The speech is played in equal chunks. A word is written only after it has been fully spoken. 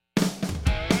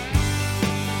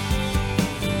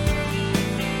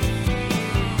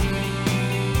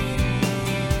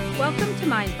to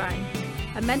Mindvine,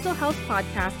 a mental health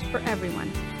podcast for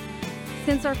everyone.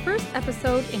 Since our first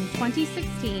episode in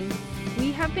 2016,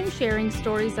 we have been sharing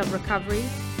stories of recovery,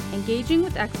 engaging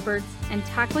with experts, and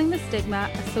tackling the stigma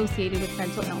associated with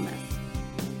mental illness.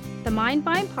 The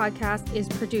Mindvine podcast is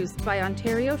produced by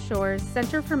Ontario Shores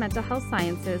Centre for Mental Health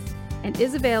Sciences and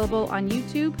is available on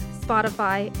YouTube,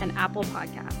 Spotify, and Apple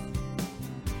Podcasts.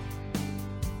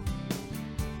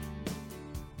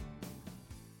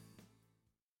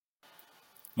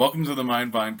 Welcome to the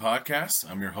Mindvine podcast.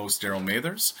 I'm your host, Daryl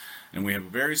Mathers, and we have a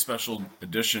very special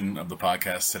edition of the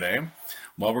podcast today.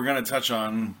 While we're going to touch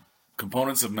on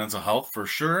components of mental health for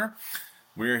sure,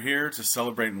 we're here to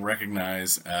celebrate and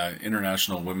recognize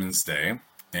International Women's Day,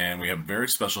 and we have a very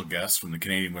special guest from the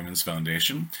Canadian Women's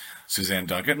Foundation, Suzanne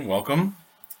Duncan. Welcome.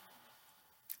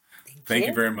 Thank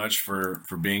you very much for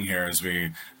being here as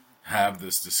we have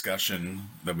this discussion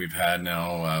that we've had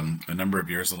now a number of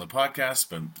years on the podcast,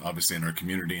 but obviously in our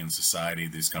community and society,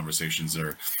 these conversations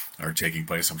are taking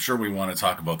place. I'm sure we want to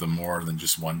talk about them more than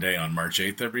just one day on March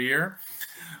 8th every year,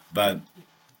 but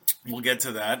we'll get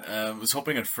to that. I was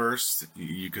hoping at first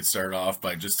you could start off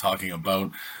by just talking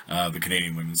about the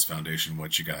Canadian Women's Foundation,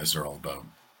 what you guys are all about.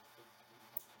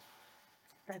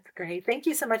 That's great. Thank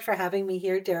you so much for having me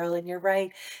here, Daryl. And you're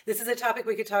right. This is a topic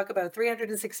we could talk about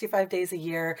 365 days a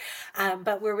year.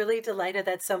 But we're really delighted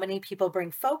that so many people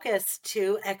bring focus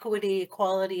to equity,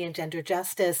 equality, and gender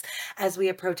justice as we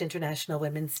approach International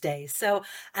Women's Day. So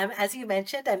as you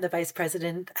mentioned, I'm the Vice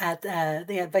President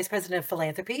of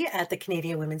Philanthropy at the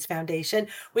Canadian Women's Foundation,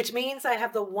 which means I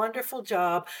have the wonderful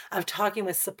job of talking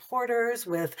with supporters,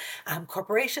 with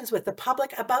corporations, with the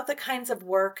public about the kinds of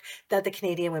work that the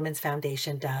Canadian Women's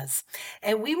Foundation does.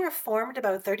 And we were formed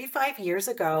about 35 years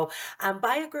ago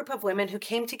by a group of women who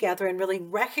came together and really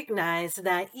recognized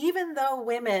that even though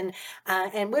women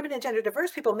and gender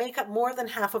diverse people make up more than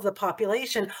half of the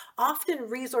population, often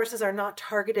resources are not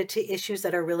targeted to issues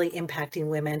that are really impacting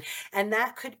women. And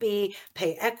that could be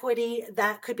pay equity,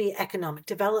 that could be economic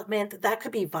development, that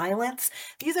could be violence.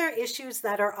 These are issues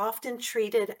that are often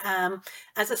treated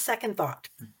as a second thought,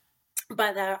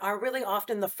 but are really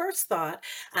often the first thought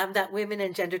that women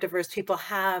and gender diverse people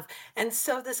have. And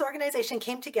so this organization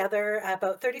came together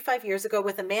about 35 years ago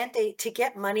with a mandate to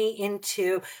get money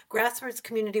into grassroots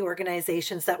community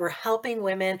organizations that were helping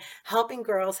women, helping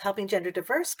girls, helping gender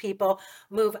diverse people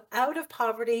move out of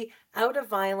poverty, out of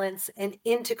violence, and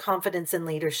into confidence and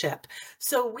leadership.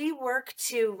 So we work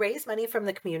to raise money from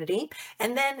the community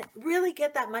and then really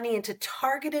get that money into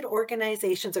targeted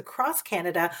organizations across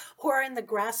Canada who are in the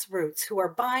grassroots, who are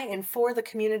by and for the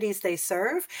communities they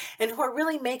serve, and who are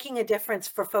really making a difference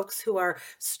for folks who are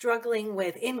struggling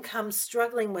with income,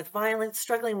 struggling with violence,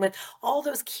 struggling with all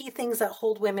those key things that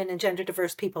hold women and gender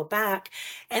diverse people back.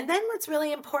 And then what's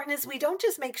really important is we don't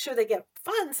just make sure they get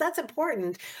funds, that's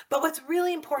important, but what's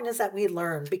really important is that we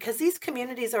learn, because these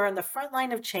communities are on the front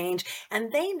line of change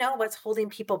and they know what's holding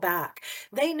people back.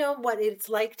 They know what it's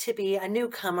like to be a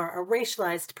newcomer, a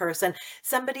racialized person,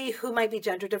 somebody who might be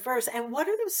gender diverse, and what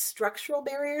are those structural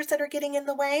barriers that are getting in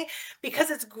the way, because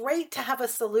it's great to have a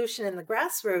solution in the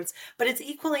grassroots, but it's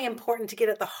equally important to get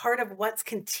at the heart of what's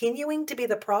continuing to be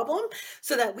the problem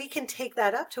so that we can take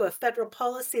that up to a federal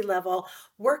policy level,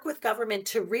 work with government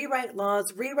to rewrite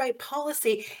laws, rewrite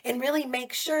policy, and really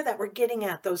make sure that we're getting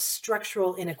at those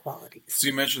structural inequalities. So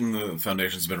you mentioned the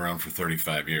foundation's been around for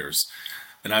 35 years,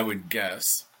 and I would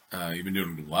guess you've been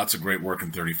doing lots of great work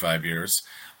in 35 years,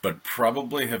 but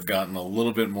probably have gotten a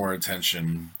little bit more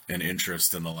attention and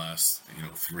interest in the last,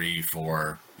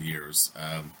 3-4 years.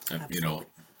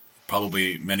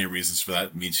 Probably many reasons for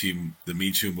that. The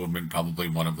Me Too movement, probably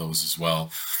one of those as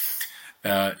well.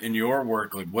 In your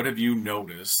work, what have you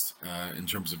noticed in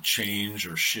terms of change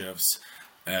or shifts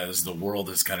as the world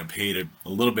has kind of paid a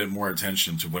little bit more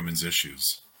attention to women's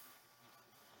issues?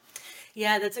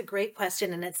 Yeah, that's a great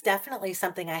question. And it's definitely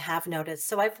something I have noticed.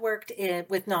 So I've worked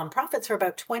with nonprofits for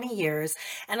about 20 years,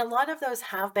 and a lot of those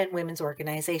have been women's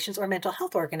organizations or mental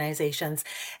health organizations.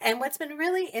 And what's been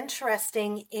really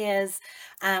interesting is,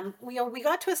 we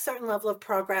got to a certain level of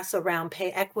progress around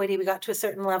pay equity. We got to a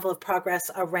certain level of progress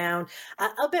around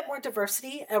a bit more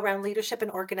diversity around leadership in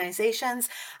organizations.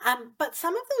 But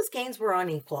some of those gains were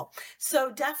unequal.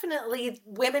 So definitely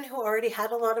women who already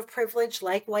had a lot of privilege,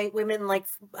 like white women, like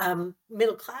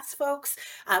middle-class folks,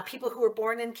 people who were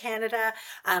born in Canada,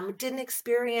 didn't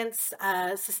experience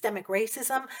systemic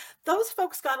racism. Those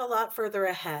folks got a lot further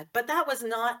ahead, but that was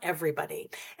not everybody.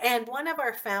 And one of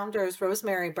our founders,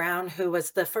 Rosemary Brown, who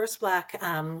was the first Black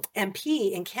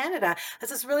MP in Canada, has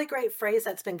this really great phrase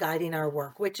that's been guiding our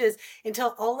work, which is,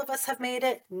 until all of us have made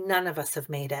it, none of us have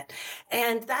made it.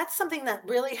 And that's something that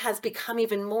really has become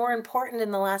even more important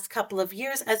in the last couple of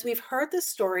years as we've heard the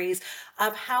stories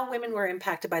of how women were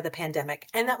impacted by the pandemic.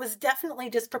 And that was definitely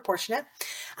disproportionate.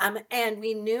 And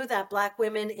we knew that Black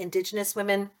women, Indigenous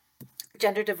women,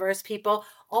 gender diverse people,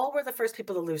 all were the first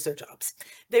people to lose their jobs.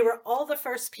 They were all the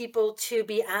first people to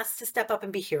be asked to step up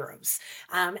and be heroes,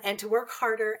 and to work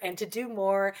harder and to do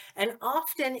more. And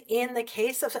often in the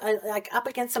case of like up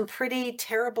against some pretty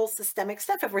terrible systemic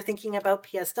stuff, if we're thinking about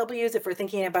PSWs, if we're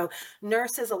thinking about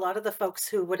nurses, a lot of the folks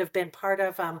who would have been part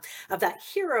of that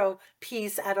hero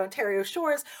piece at Ontario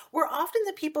Shores were often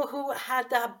the people who had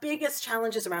the biggest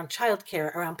challenges around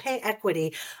childcare, around pay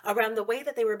equity, around the way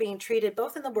that they were being treated,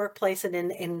 both in the workplace and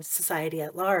in society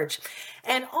at large.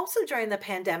 And also during the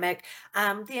pandemic,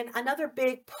 another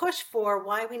big push for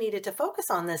why we needed to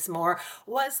focus on this more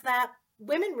was that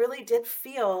women really did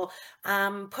feel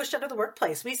pushed out of the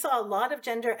workplace. We saw a lot of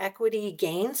gender equity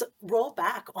gains roll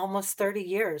back almost 30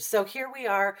 years. So here we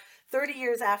are 30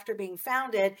 years after being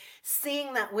founded,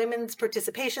 seeing that women's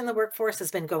participation in the workforce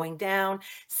has been going down,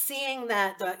 seeing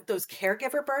that those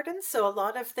caregiver burdens, so a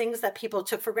lot of things that people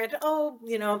took for granted,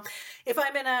 if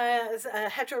I'm in a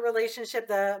hetero relationship,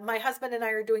 my husband and I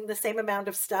are doing the same amount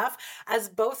of stuff, as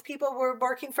both people were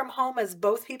working from home, as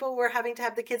both people were having to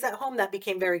have the kids at home, that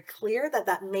became very clear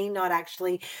that may not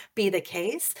actually be the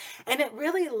case. And it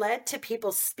really led to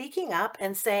people speaking up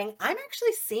and saying, I'm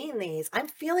actually seeing these, I'm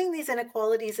feeling these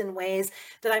inequalities in ways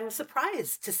that I'm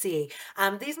surprised to see.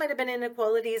 These might have been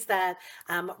inequalities that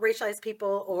racialized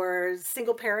people or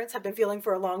single parents have been feeling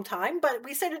for a long time, but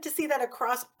we started to see that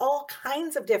across all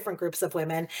kinds of different groups of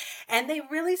women. And they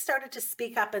really started to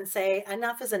speak up and say,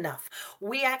 enough is enough.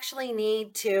 We actually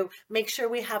need to make sure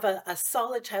we have a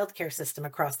solid childcare system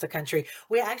across the country.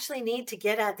 We actually need to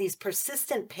get at these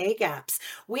persistent pay gaps.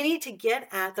 We need to get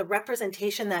at the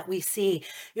representation that we see.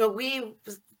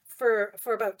 For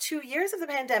about 2 years of the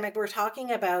pandemic, we're talking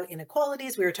about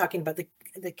inequalities. We were talking about the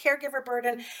caregiver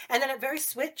burden. And then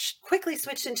it quickly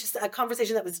switched into a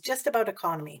conversation that was just about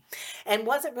economy and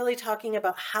wasn't really talking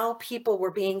about how people were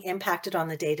being impacted on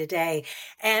the day-to-day.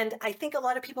 And I think a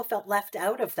lot of people felt left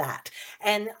out of that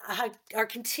and are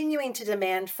continuing to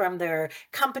demand from their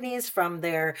companies, from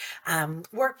their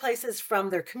workplaces,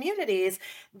 from their communities,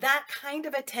 that kind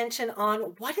of attention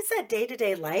on what is that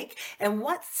day-to-day like and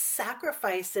what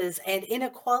sacrifices and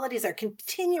inequalities are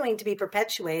continuing to be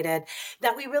perpetuated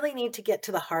that we really need to get to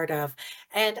the heart of.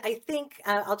 And I think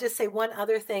I'll just say one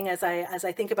other thing as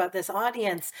I think about this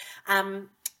audience,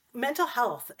 mental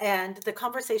health and the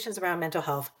conversations around mental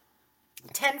health.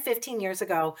 10, 15 years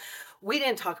ago, we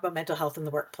didn't talk about mental health in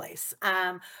the workplace.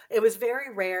 It was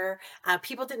very rare.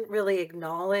 People didn't really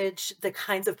acknowledge the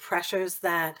kinds of pressures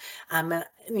that,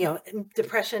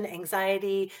 depression,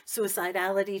 anxiety,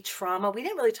 suicidality, trauma. We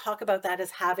didn't really talk about that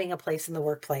as having a place in the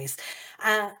workplace.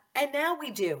 And now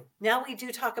we do. Now we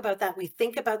do talk about that. We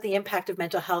think about the impact of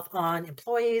mental health on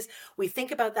employees. We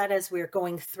think about that as we're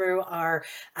going through our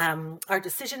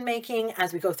decision making,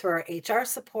 as we go through our HR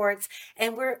supports,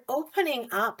 and we're opening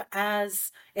up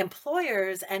as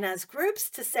employers and as groups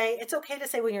to say it's okay to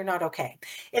say when you're not okay.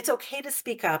 It's okay to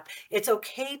speak up. It's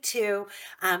okay to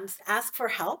ask for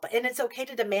help, and it's okay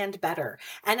to demand better.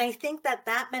 And I think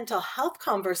that mental health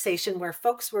conversation, where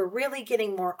folks were really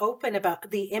getting more open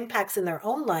about the impacts in their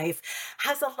own life,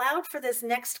 has allowed for this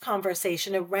next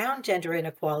conversation around gender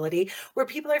inequality, where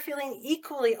people are feeling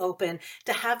equally open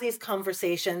to have these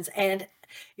conversations. And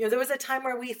there was a time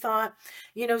where we thought,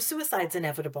 suicide's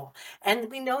inevitable.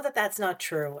 And we know that that's not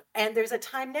true. And there's a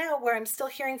time now where I'm still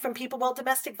hearing from people, well,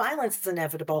 domestic violence is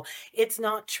inevitable. It's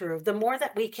not true. The more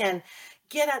that we can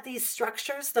get at these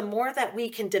structures, the more that we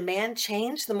can demand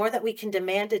change, the more that we can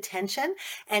demand attention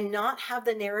and not have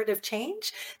the narrative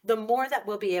change, the more that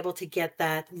we'll be able to get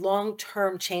that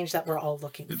long-term change that we're all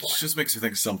looking for. It just makes me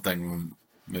think of something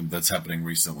that's happening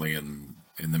recently in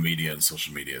the media and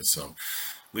social media. So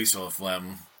Lisa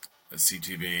Laflamme, a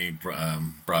CTV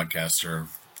broadcaster,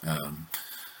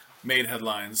 made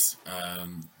headlines,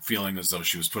 feeling as though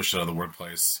she was pushed out of the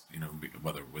workplace,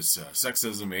 whether it was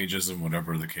sexism, ageism,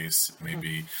 whatever the case may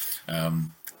be.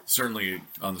 Certainly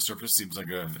on the surface seems like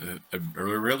a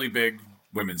really big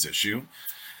women's issue.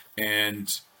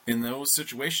 And in those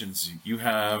situations, you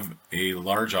have a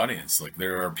large audience. Like,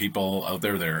 there are people out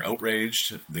there that are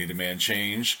outraged, they demand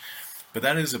change. But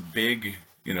that is a big,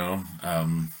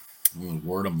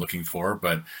 word I'm looking for,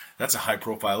 but that's a high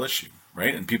profile issue,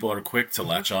 right? And people are quick to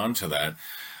latch on to that.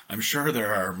 I'm sure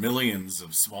there are millions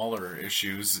of smaller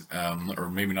issues, or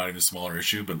maybe not even smaller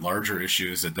issue, but larger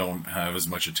issues that don't have as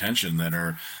much attention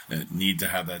that need to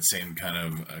have that same kind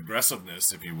of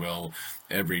aggressiveness, if you will,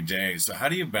 every day. So how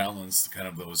do you balance kind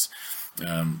of those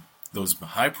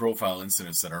high profile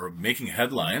incidents that are making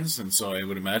headlines? And so I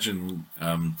would imagine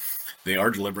they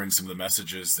are delivering some of the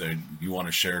messages that you want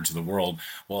to share to the world,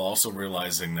 while also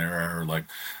realizing there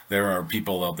are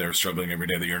people out there struggling every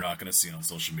day that you're not going to see on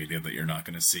social media, that you're not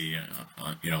going to see,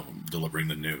 delivering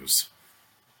the news.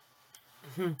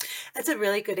 That's a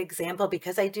really good example,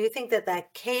 because I do think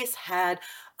that case had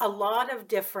a lot of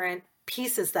different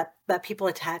pieces that people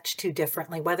attach to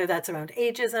differently, whether that's around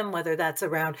ageism, whether that's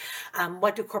around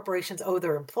what do corporations owe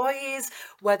their employees,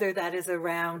 whether that is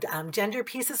around gender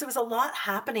pieces. There was a lot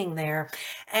happening there.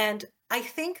 And I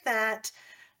think that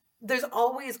there's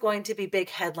always going to be big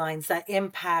headlines that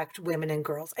impact women and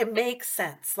girls. It makes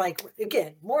sense. Like,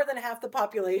 again, more than half the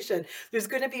population, there's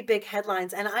going to be big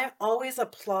headlines. And I always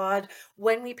applaud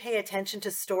when we pay attention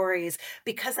to stories,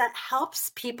 because that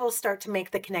helps people start to make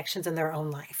the connections in their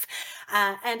own life.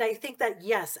 And I think that,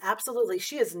 yes, absolutely.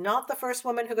 She is not the first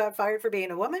woman who got fired for being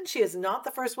a woman. She is not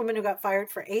the first woman who got fired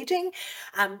for aging.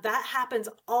 That happens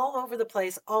all over the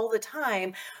place all the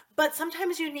time. But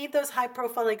sometimes you need those high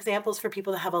profile examples for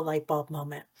people to have a light bulb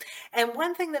moment. And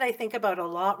one thing that I think about a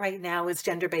lot right now is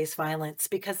gender-based violence,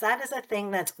 because that is a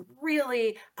thing that's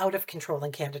really out of control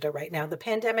in Canada right now. The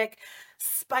pandemic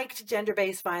spiked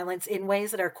gender-based violence in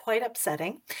ways that are quite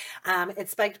upsetting. It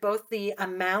spiked both the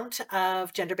amount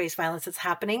of gender-based violence that's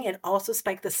happening, and also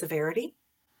spiked the severity.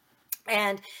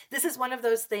 And this is one of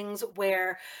those things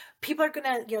where people are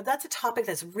going to, that's a topic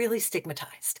that's really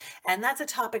stigmatized. And that's a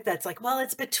topic that's like, well,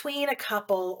 it's between a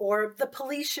couple, or the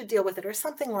police should deal with it, or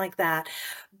something like that.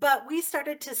 But we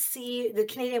started to see the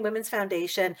Canadian Women's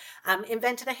Foundation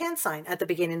invented a hand sign at the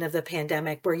beginning of the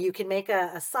pandemic, where you can make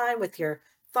a sign with your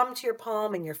thumb to your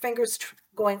palm and your fingers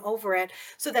going over it,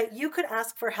 so that you could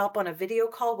ask for help on a video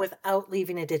call without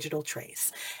leaving a digital trace.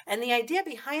 And the idea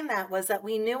behind that was that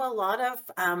we knew a lot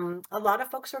of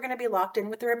folks were going to be locked in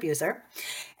with their abuser,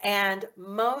 and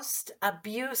most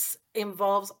abuse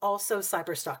involves also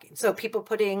cyber stalking. So people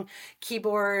putting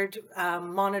keyboard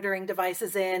monitoring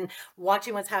devices in,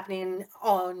 watching what's happening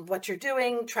on what you're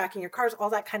doing, tracking your cars, all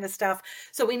that kind of stuff.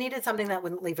 So we needed something that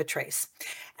wouldn't leave a trace.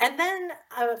 And then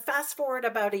fast forward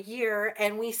about a year,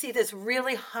 and we see this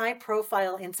really high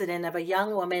profile incident of a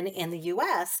young woman in the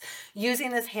US using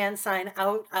this hand sign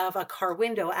out of a car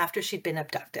window after she'd been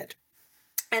abducted.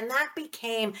 And that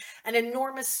became an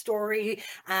enormous story.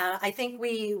 I think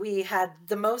we had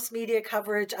the most media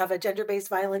coverage of a gender-based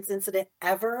violence incident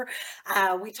ever.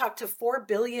 We talked to 4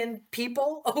 billion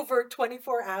people over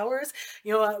 24 hours.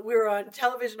 We were on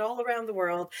television all around the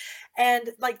world.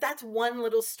 And that's one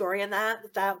little story. And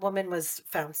that woman was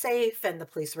found safe, and the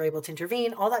police were able to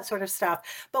intervene, all that sort of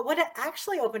stuff. But what it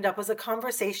actually opened up was a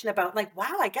conversation about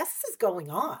wow, I guess this is going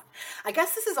on. I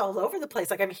guess this is all over the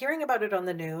place. I'm hearing about it on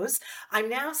the news. I'm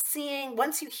now seeing,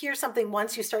 once you hear something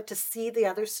once, you start to see the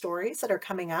other stories that are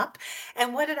coming up.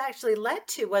 And what it actually led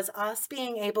to was us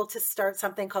being able to start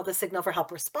something called the Signal for Help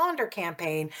Responder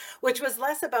campaign, which was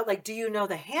less about do you know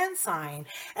the hand sign,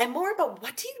 and more about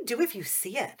what do you do if you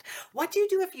see it? What do you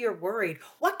do if you're worried?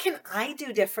 What can I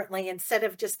do differently, instead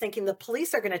of just thinking the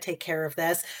police are going to take care of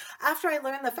this? After I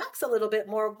learned the facts a little bit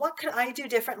more, what could I do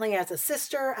differently as a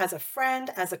sister, as a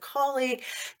friend, as a colleague,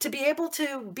 to be able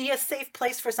to be a safe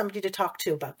place for somebody to talk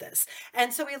to about this?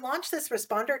 And so we launched this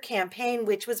responder campaign,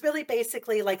 which was really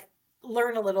basically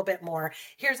learn a little bit more.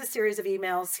 Here's a series of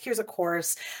emails. Here's a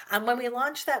course. When we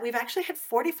launched that, we've actually had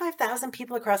 45,000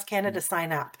 people across Canada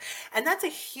sign up. And that's a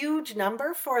huge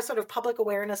number for a sort of public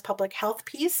awareness, public health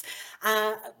piece.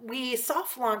 We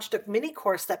soft launched a mini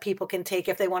course that people can take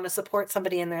if they want to support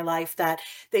somebody in their life that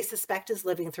they suspect is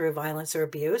living through violence or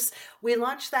abuse. We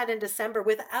launched that in December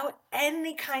without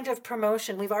any kind of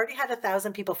promotion. We've already had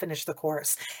 1,000 people finish the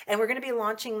course. And we're going to be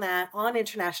launching that on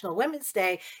International Women's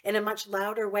Day in a much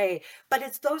louder way. But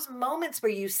it's those moments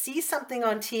where you see something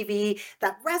on TV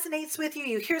that resonates with you,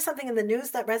 you hear something in the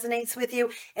news that resonates with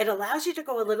you, it allows you to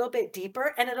go a little bit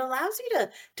deeper, and it allows you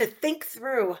to think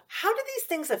through, how do these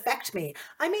things affect me?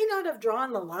 I may not have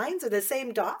drawn the lines or the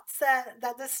same dots that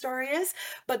this story is,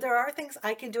 but there are things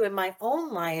I can do in my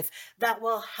own life that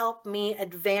will help me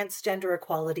advance gender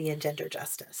equality and gender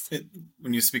justice.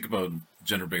 When you speak about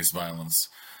gender-based violence,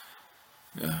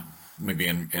 maybe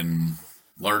in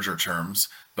larger terms,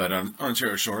 but on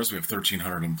Ontario Shores, we have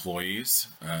 1,300 employees.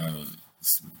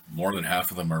 more than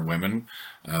half of them are women.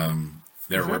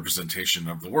 They're a representation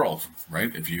of the world,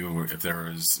 right? If there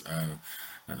is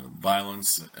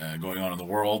violence going on in the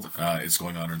world, it's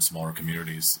going on in smaller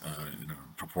communities in a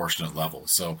proportionate level.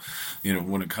 So,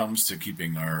 when it comes to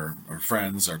keeping our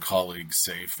friends, our colleagues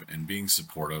safe and being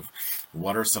supportive,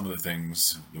 what are some of the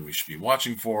things that we should be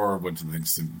watching for? What are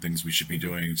the things we should be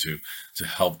doing to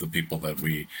help the people that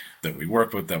we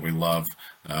work with, that we love,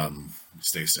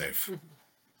 stay safe?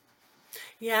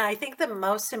 Yeah, I think the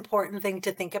most important thing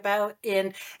to think about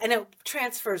and it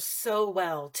transfers so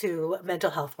well to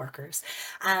mental health workers,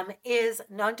 is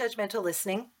non-judgmental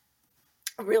listening,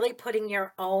 really putting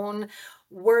your own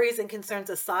worries and concerns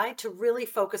aside to really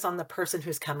focus on the person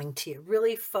who's coming to you,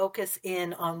 really focus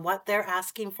in on what they're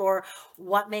asking for,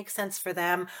 what makes sense for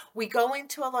them. We go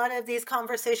into a lot of these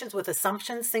conversations with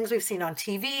assumptions, things we've seen on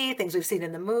TV, things we've seen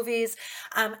in the movies,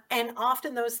 and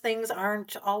often those things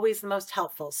aren't always the most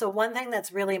helpful. So one thing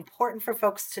that's really important for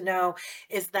folks to know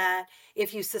is that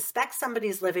if you suspect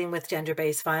somebody's living with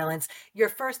gender-based violence, your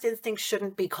first instinct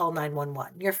shouldn't be call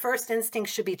 911. Your first instinct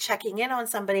should be checking in on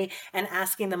somebody and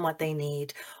asking them what they need.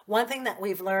 One thing that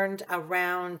we've learned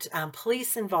around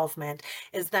police involvement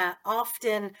is that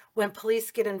often when police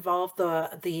get involved,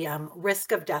 the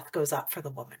risk of death goes up for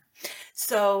the woman.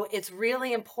 So it's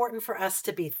really important for us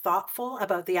to be thoughtful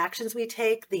about the actions we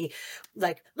take.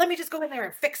 Let me just go in there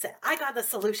and fix it. I got the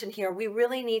solution here. We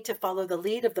really need to follow the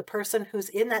lead of the person who's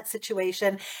in that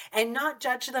situation and not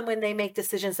judge them when they make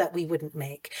decisions that we wouldn't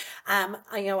make.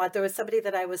 There was somebody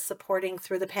that I was supporting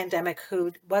through the pandemic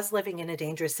who was living in a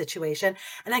dangerous situation.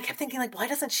 And I kept thinking, why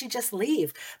doesn't she just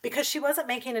leave? Because she wasn't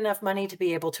making enough money to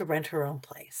be able to rent her own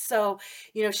place. So,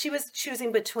 she was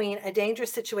choosing between a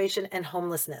dangerous situation and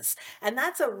homelessness. And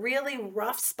that's a really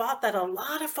rough spot that a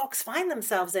lot of folks find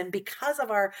themselves in because of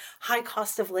our high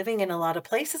cost of living in a lot of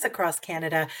places across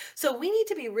Canada. So we need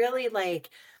to be really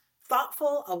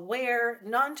thoughtful, aware,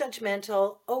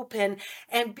 non-judgmental, open,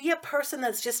 and be a person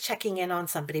that's just checking in on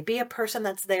somebody. Be a person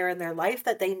that's there in their life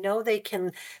that they know they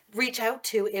can reach out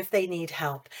to if they need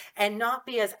help, and not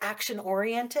be as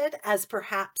action-oriented as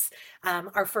perhaps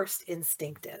our first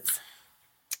instinct is.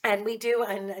 And we do,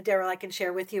 and Daryl, I can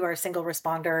share with you our signal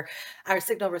responder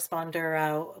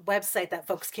website that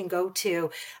folks can go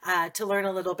to learn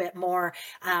a little bit more.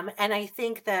 And I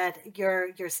think that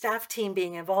your staff team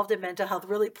being involved in mental health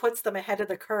really puts them ahead of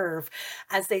the curve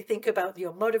as they think about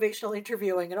motivational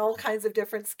interviewing and all kinds of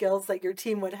different skills that your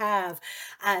team would have.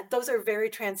 Those are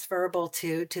very transferable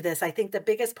to this. I think the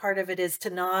biggest part of it is to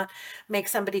not make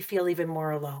somebody feel even more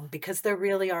alone, because they're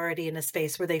really already in a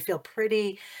space where they feel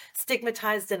pretty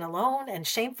stigmatized and alone and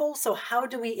shameful. So how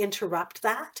do we interrupt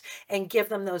that and give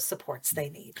them those supports they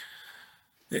need?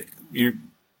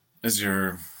 As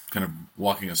you're kind of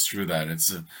walking us through that,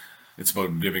 it's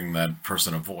about giving that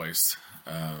person a voice,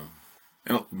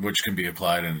 which can be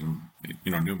applied in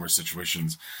numerous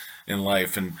situations in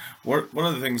life. And one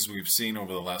of the things we've seen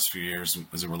over the last few years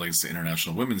as it relates to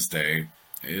International Women's Day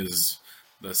is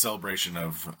the celebration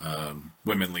of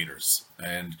women leaders.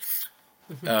 And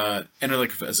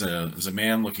as a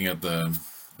man looking at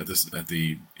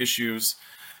the issues,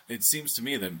 it seems to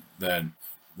me that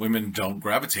women don't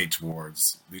gravitate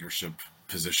towards leadership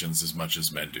positions as much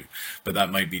as men do, but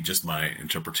that might be just my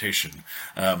interpretation.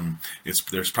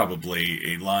 There's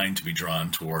probably a line to be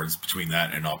drawn towards between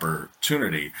that and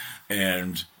opportunity,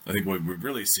 and I think what we've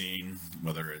really seen,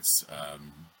 whether it's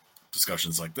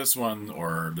discussions like this one,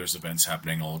 or there's events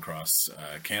happening all across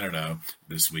Canada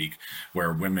this week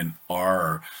where women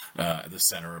are at the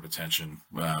center of attention.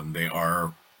 They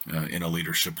are in a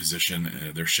leadership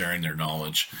position. They're sharing their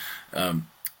knowledge.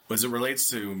 As it relates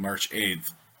to March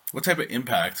 8th, what type of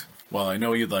impact, well, I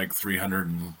know you'd like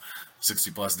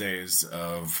 360 plus days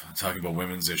of talking about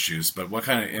women's issues, but what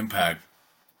kind of impact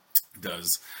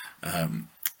does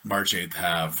March 8th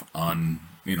have on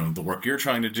the work you're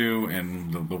trying to do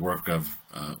and the work of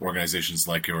organizations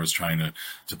like yours trying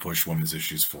to push women's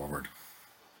issues forward?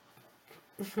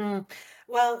 Mm-hmm.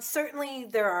 Well, certainly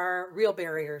there are real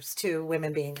barriers to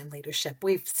women being in leadership.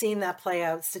 We've seen that play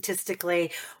out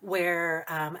statistically where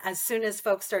as soon as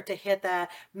folks start to hit that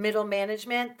middle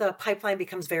management, the pipeline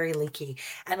becomes very leaky.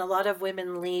 And a lot of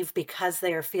women leave because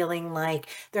they are feeling like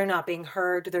they're not being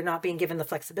heard, they're not being given the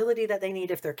flexibility that they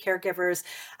need if they're caregivers.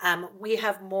 We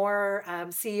have more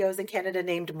CEOs in Canada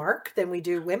named Mark than we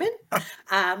do women.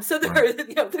 So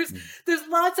there's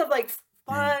lots of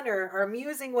fun or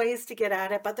amusing ways to get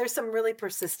at it, but there's some really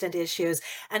persistent issues.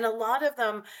 And a lot of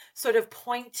them sort of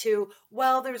point to,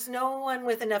 well, there's no one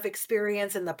with enough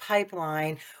experience in the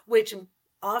pipeline, which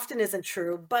often isn't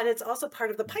true, but it's also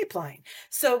part of the pipeline.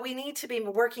 So we need to be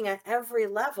working at every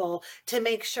level to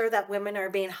make sure that women are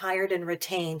being hired and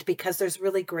retained, because there's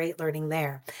really great learning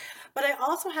there. But I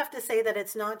also have to say that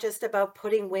it's not just about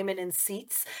putting women in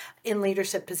seats in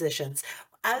leadership positions.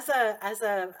 As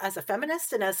a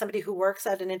feminist and as somebody who works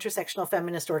at an intersectional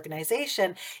feminist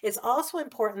organization, it's also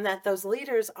important that those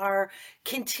leaders are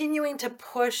continuing to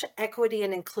push equity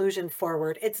and inclusion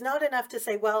forward. It's not enough to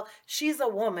say, well, she's a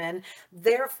woman,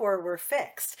 therefore we're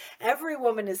fixed. Every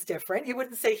woman is different. You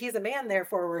wouldn't say he's a man,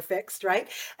 therefore we're fixed, right?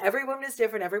 Every woman is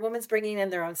different. Every woman's bringing in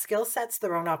their own skill sets,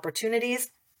 their own opportunities,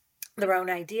 their own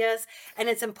ideas. And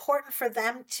it's important for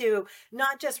them to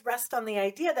not just rest on the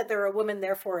idea that they're a woman,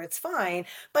 therefore it's fine,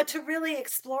 but to really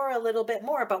explore a little bit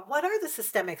more about what are the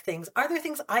systemic things? Are there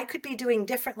things I could be doing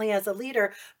differently as a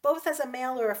leader, both as a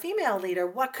male or a female leader?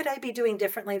 What could I be doing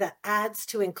differently that adds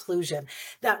to inclusion,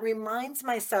 that reminds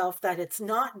myself that it's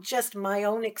not just my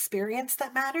own experience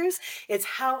that matters, it's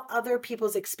how other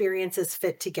people's experiences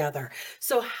fit together.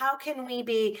 So how can we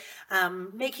be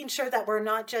making sure that we're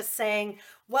not just saying,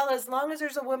 well, as long as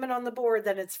there's a woman on the board,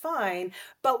 then it's fine.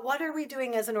 But what are we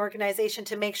doing as an organization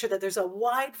to make sure that there's a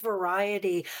wide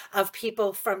variety of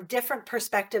people from different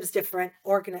perspectives, different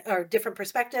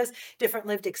perspectives, different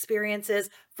lived experiences,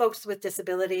 folks with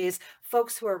disabilities,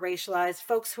 folks who are racialized,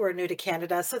 folks who are new to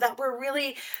Canada, so that we're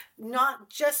really not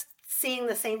just seeing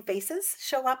the same faces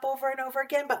show up over and over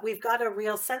again, but we've got a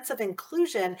real sense of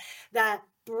inclusion that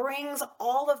brings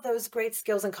all of those great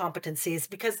skills and competencies,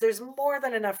 because there's more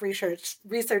than enough research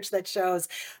that shows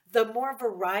the more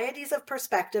varieties of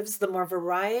perspectives, the more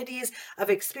varieties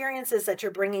of experiences that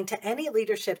you're bringing to any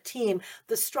leadership team,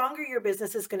 the stronger your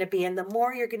business is going to be, and the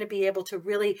more you're going to be able to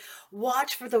really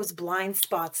watch for those blind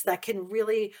spots that can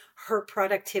really hurt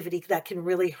productivity, that can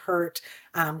really hurt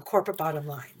corporate bottom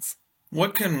lines.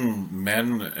 What can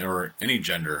men or any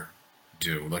gender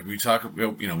do? Like we talk,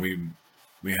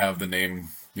 we have the name,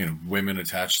 women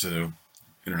attached to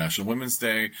International Women's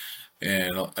Day,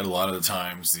 and a lot of the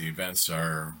times the events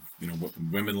are,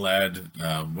 women-led,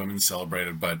 women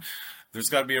celebrated, but there's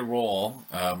got to be a role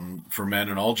for men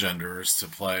and all genders to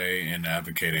play in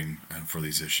advocating for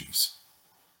these issues.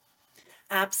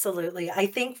 Absolutely. I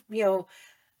think,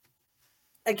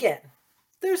 again,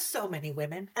 there's so many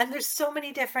women and there's so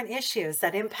many different issues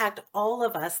that impact all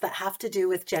of us that have to do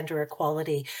with gender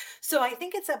equality. So I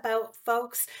think it's about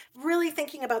folks really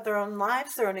thinking about their own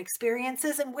lives, their own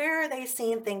experiences, and where are they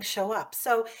seeing things show up.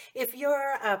 So if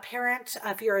you're a parent,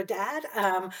 if you're a dad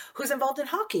who's involved in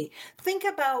hockey, think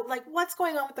about what's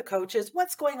going on with the coaches,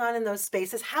 what's going on in those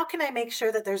spaces. How can I make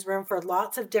sure that there's room for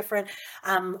lots of different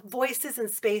voices and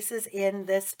spaces in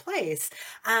this place?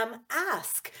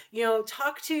 Ask,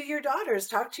 talk to your daughters,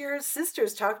 talk to your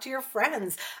sisters, talk to your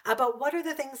friends about what are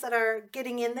the things that are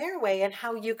getting in their way and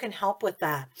how you can help with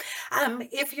that.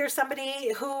 If you're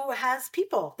somebody who has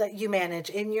people that you manage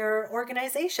in your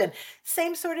organization,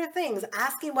 same sort of things,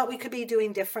 asking what we could be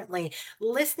doing differently,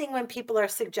 listening when people are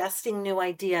suggesting new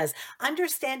ideas,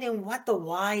 understanding what the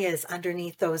why is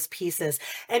underneath those pieces,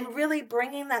 and really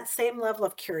bringing that same level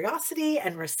of curiosity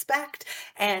and respect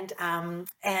and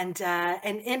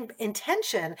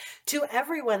intention to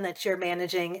everyone that you're managing,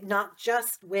 not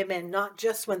just women, not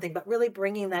just one thing, but really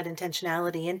bringing that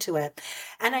intentionality into it.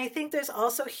 And I think there's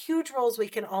also huge roles we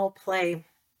can all play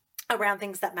around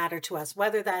things that matter to us,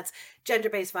 whether that's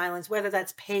gender-based violence, whether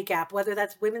that's pay gap, whether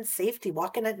that's women's safety,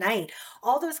 walking at night,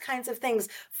 all those kinds of things.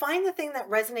 Find the thing that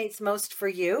resonates most for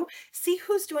you, see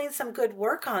who's doing some good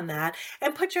work on that,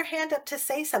 and put your hand up to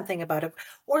say something about it,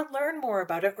 or learn more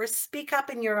about it, or speak up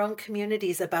in your own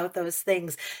communities about those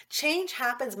things. Change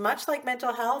happens much like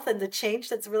mental health, and the change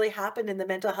that's really happened in the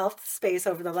mental health space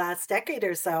over the last decade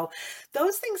or so.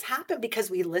 Those things happen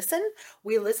because we listen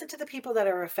to the people that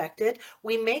are affected,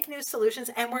 we make new solutions,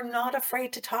 and we're not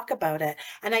afraid to talk about it.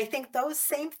 And I think those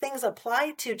same things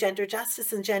apply to gender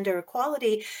justice and gender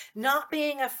equality, not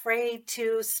being afraid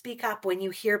to speak up when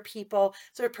you hear people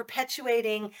sort of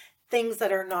perpetuating things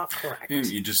that are not correct.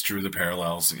 You just drew the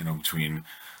parallels, between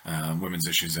women's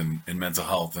issues and mental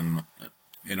health. And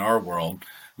in our world,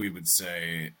 we would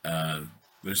say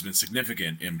there's been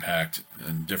significant impact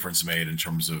and difference made in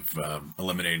terms of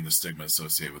eliminating the stigma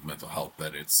associated with mental health,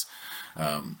 that it's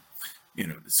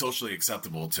socially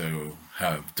acceptable to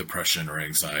have depression or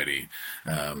anxiety,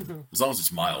 as long as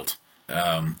it's mild.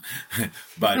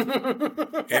 But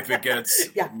if it gets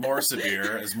more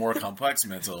severe, as more complex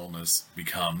mental illness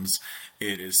becomes,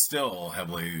 it is still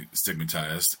heavily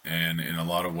stigmatized. And in a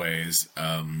lot of ways,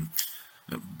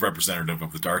 representative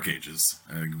of the Dark Ages.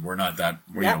 We're not that,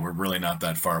 we're really not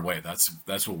that far away.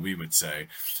 That's what we would say.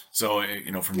 So,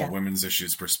 from a women's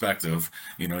issues perspective,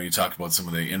 you talk about some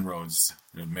of the inroads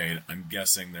you've made. I'm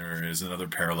guessing there is another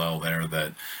parallel there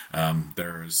that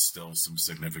there is still some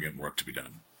significant work to be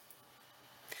done.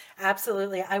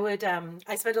 Absolutely.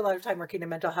 I spend a lot of time working in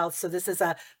mental health, so this is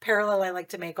a parallel I like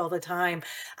to make all the time.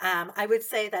 I would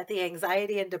say that the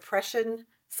anxiety and depression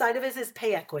side of it is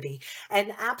pay equity.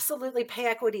 And absolutely, pay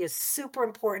equity is super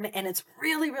important. And it's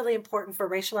really, really important for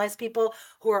racialized people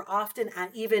who are often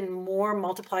at even more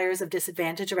multipliers of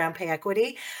disadvantage around pay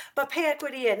equity. But pay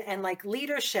equity and like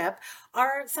leadership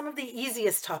are some of the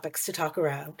easiest topics to talk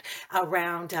around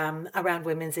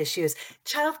women's issues.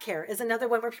 Childcare is another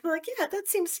one where people are like, yeah, that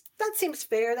seems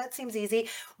fair. That seems easy.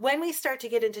 When we start to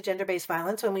get into gender-based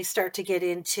violence, when we start to get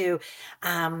into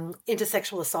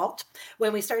sexual assault,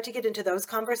 when we start to get into those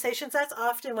conversations, that's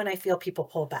often when I feel people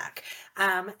pull back.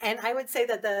 And I would say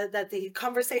that the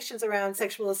conversations around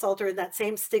sexual assault are in that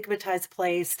same stigmatized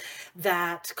place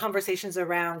that conversations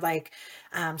around like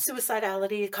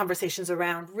suicidality, conversations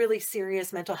around really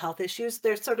serious mental health issues,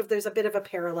 there's a bit of a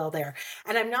parallel there.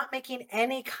 And I'm not making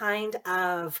any kind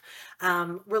of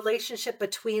relationship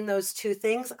between those two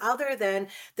things, other than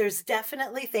there's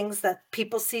definitely things that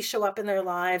people see show up in their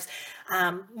lives,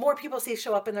 more people see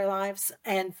show up in their lives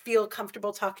and feel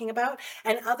comfortable talking about,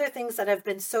 and other things that have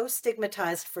been so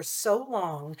stigmatized for so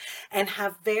long and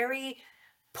have very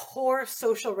poor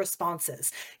social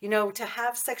responses. To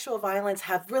have sexual violence,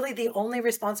 have really the only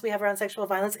response we have around sexual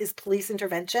violence is police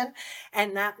intervention.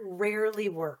 And that rarely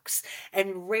works.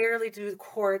 And rarely do the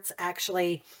courts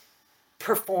actually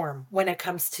perform when it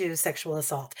comes to sexual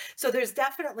assault. So there's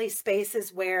definitely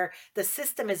spaces where the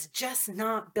system is just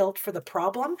not built for the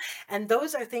problem. And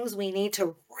those are things we need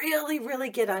to really, really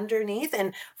get underneath.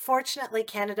 And fortunately,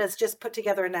 Canada's just put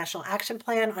together a national action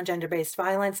plan on gender-based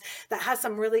violence that has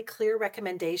some really clear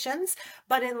recommendations.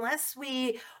 But unless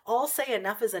we all say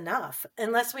enough is enough,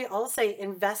 unless we all say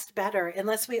invest better,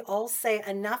 unless we all say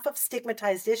enough of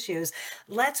stigmatized issues,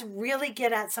 let's really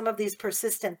get at some of these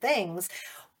persistent things,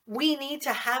 we need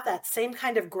to have that same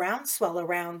kind of groundswell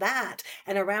around that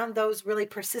and around those really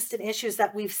persistent issues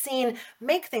that we've seen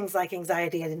make things like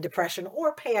anxiety and depression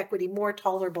or pay equity more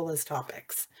tolerable as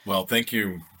topics. Well, thank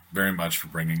you very much for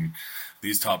bringing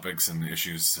these topics and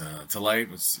issues to light,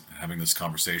 having this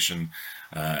conversation.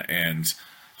 And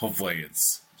hopefully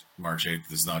it's March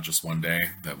 8th is not just one day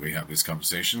that we have these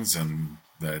conversations, and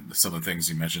that some of the things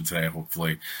you mentioned today,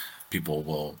 hopefully people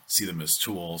will see them as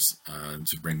tools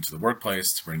to bring to the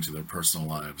workplace, to bring to their personal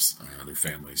lives, their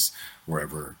families,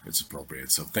 wherever it's appropriate.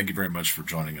 So thank you very much for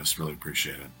joining us. Really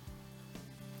appreciate it.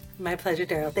 My pleasure,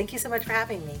 Daryl. Thank you so much for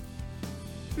having me.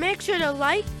 Make sure to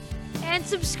like and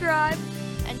subscribe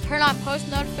and turn on post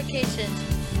notifications.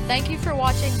 Thank you for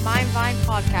watching Mind Vine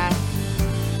Podcast.